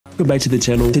Welcome back to the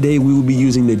channel. Today we will be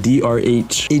using the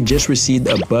DRH. It just received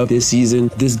a buff this season.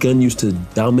 This gun used to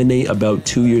dominate about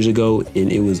 2 years ago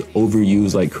and it was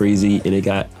overused like crazy and it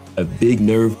got a big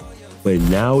nerf, but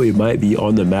now it might be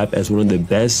on the map as one of the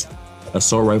best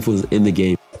assault rifles in the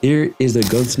game. Here is the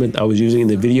gunsmith I was using in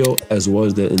the video, as well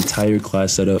as the entire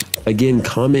class setup. Again,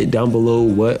 comment down below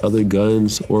what other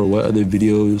guns or what other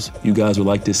videos you guys would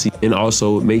like to see. And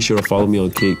also make sure to follow me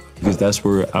on Kick, because that's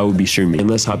where I will be streaming. And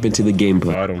let's hop into the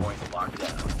gameplay. Bottom.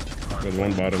 There's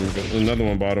one bottom, another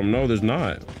one bottom. No, there's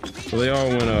not. So they all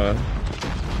went, I'm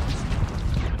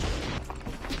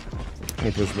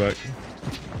gonna push back.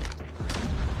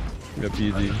 Yep,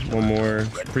 easy. One more.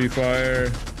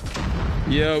 Pre-fire.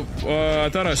 Yep, I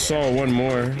thought I saw one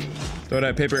more. Throw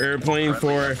that paper airplane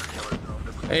for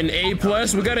an A+. We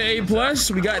got an A+.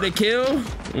 We got the kill.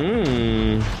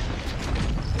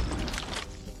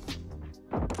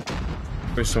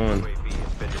 First one.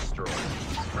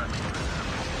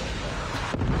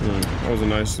 That was a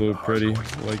nice little pretty.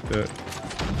 I like that.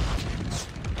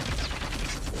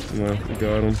 No, we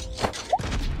got him.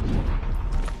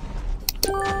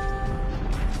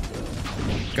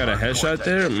 Got a headshot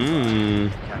there?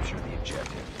 Capture the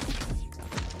objective.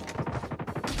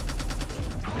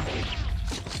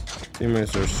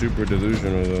 Teammates are super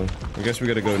delusional though. I guess we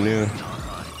gotta go new.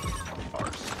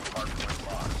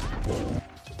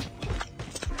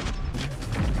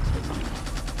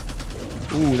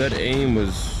 Ooh, that aim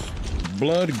was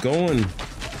blood going.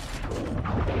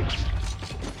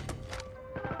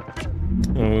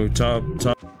 Oh, top.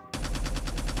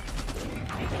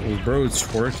 Was bro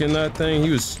twerking that thing? He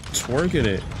was twerking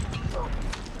it.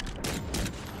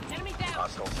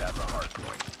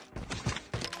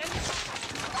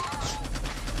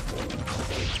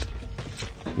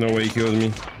 No way he killed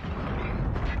me.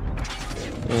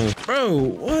 Bro,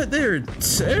 what? They're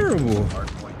terrible.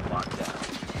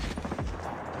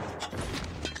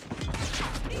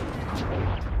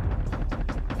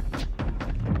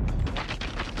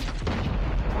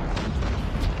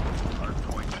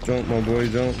 Jump, my boy,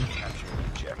 jump.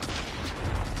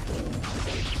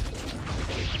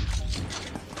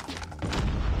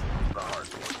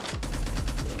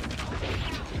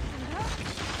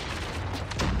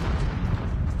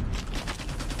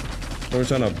 They're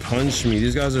trying to punch me.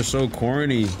 These guys are so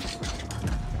corny.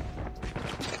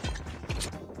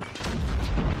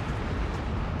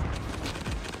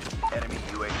 Enemy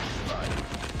UAV spotted.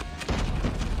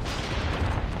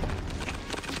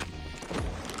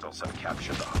 Also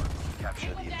capture the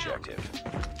objective.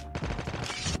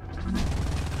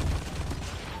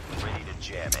 Ready to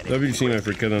jam enemy. W teammate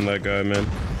for killing that guy, man.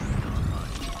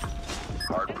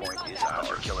 Hardpoint is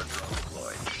our killer drone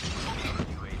deployed.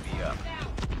 UAV up.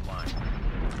 Line.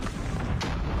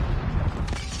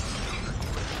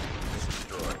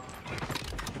 Destroyed.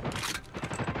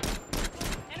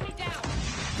 Enemy down.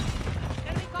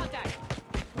 Enemy contact.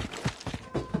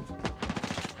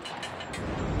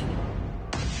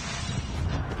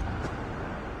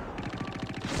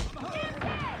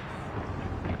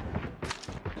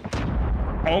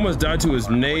 I almost died to his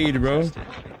nade, bro. Killer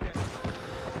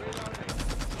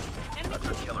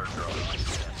drone.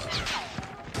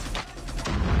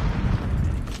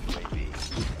 UAV.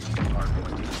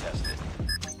 Hardpoint contested.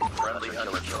 Friendly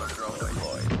hunter killer drone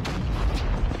deployed.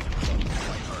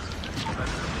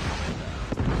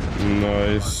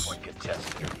 Nice. Hardpoint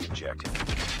contested the objective.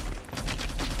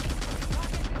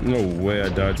 No way I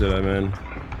died to that man.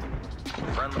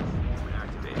 Friendly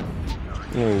activated.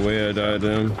 No way I died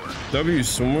to him. W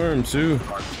swarm too.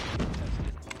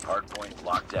 Hardpoint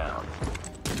locked down.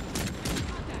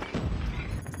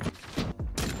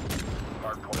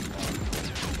 Hardpoint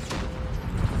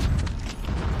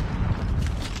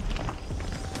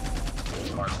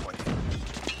locked.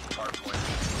 Hardpoint.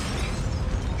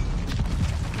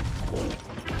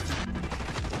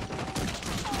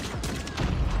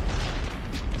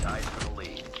 Tied for the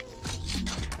lead.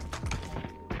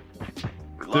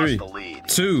 We lost 3, the lead.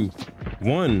 2,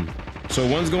 1. So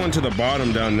one's going to the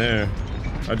bottom down there.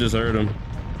 I just heard him.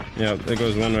 Yeah, there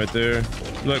goes one right there.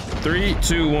 Look, 3,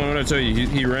 2, 1. What did I tell you?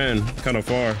 He ran kind of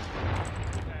far.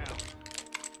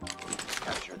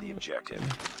 Capture the objective.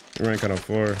 He ran kind of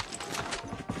far.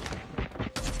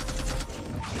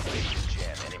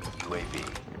 Jam enemy UAV.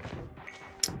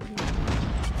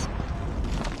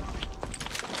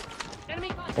 Enemy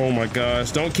contact. Oh my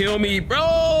gosh! Don't kill me,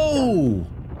 bro!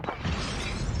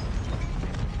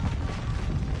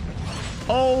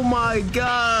 Oh my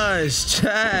gosh,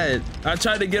 Chad! I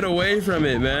tried to get away from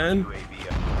it, man. UAV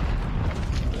up.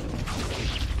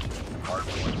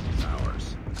 Hardpoint is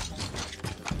ours.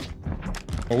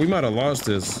 Oh, we might have lost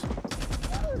this.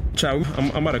 Child, I'm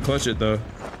about to clutch it though.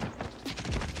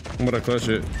 I'm about to clutch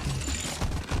it.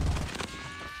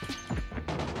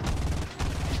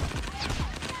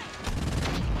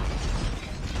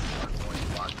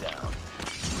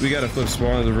 We gotta flip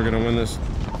spawns if we're gonna win this.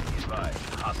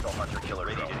 Hostile hunter killer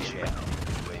ready to jam.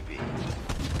 UAV.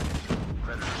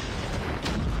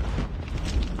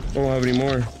 I don't have any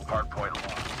more. Hardpoint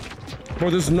lost. Bro,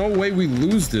 there's no way we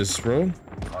lose this, bro.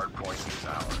 Hardpoint is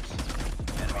ours.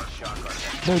 Enemy shotgun.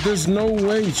 Bro, there's no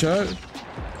way, chat.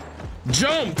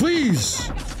 Jump, please.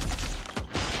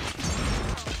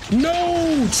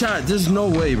 No, chat. There's no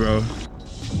way, bro.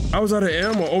 I was out of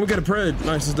ammo. Oh, we got a pred.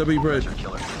 Nice, it's W pred.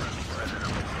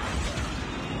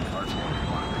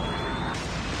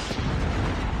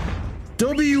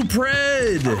 W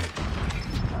pred.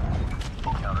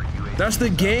 That's the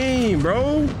game,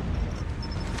 bro.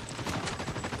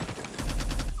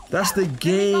 That's the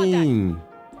game.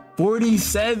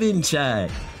 47,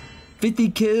 chat. 50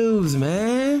 kills,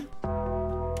 man.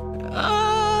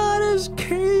 Ah, that's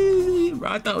crazy. Bro,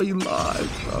 I thought we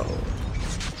lost, bro.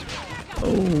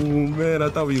 Oh, man, I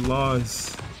thought we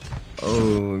lost.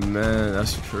 Oh, man,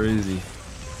 that's crazy.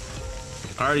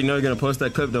 I already know you're gonna post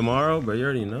that clip tomorrow, but you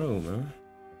already know, man.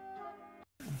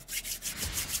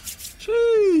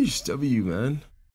 Sheesh, W, man.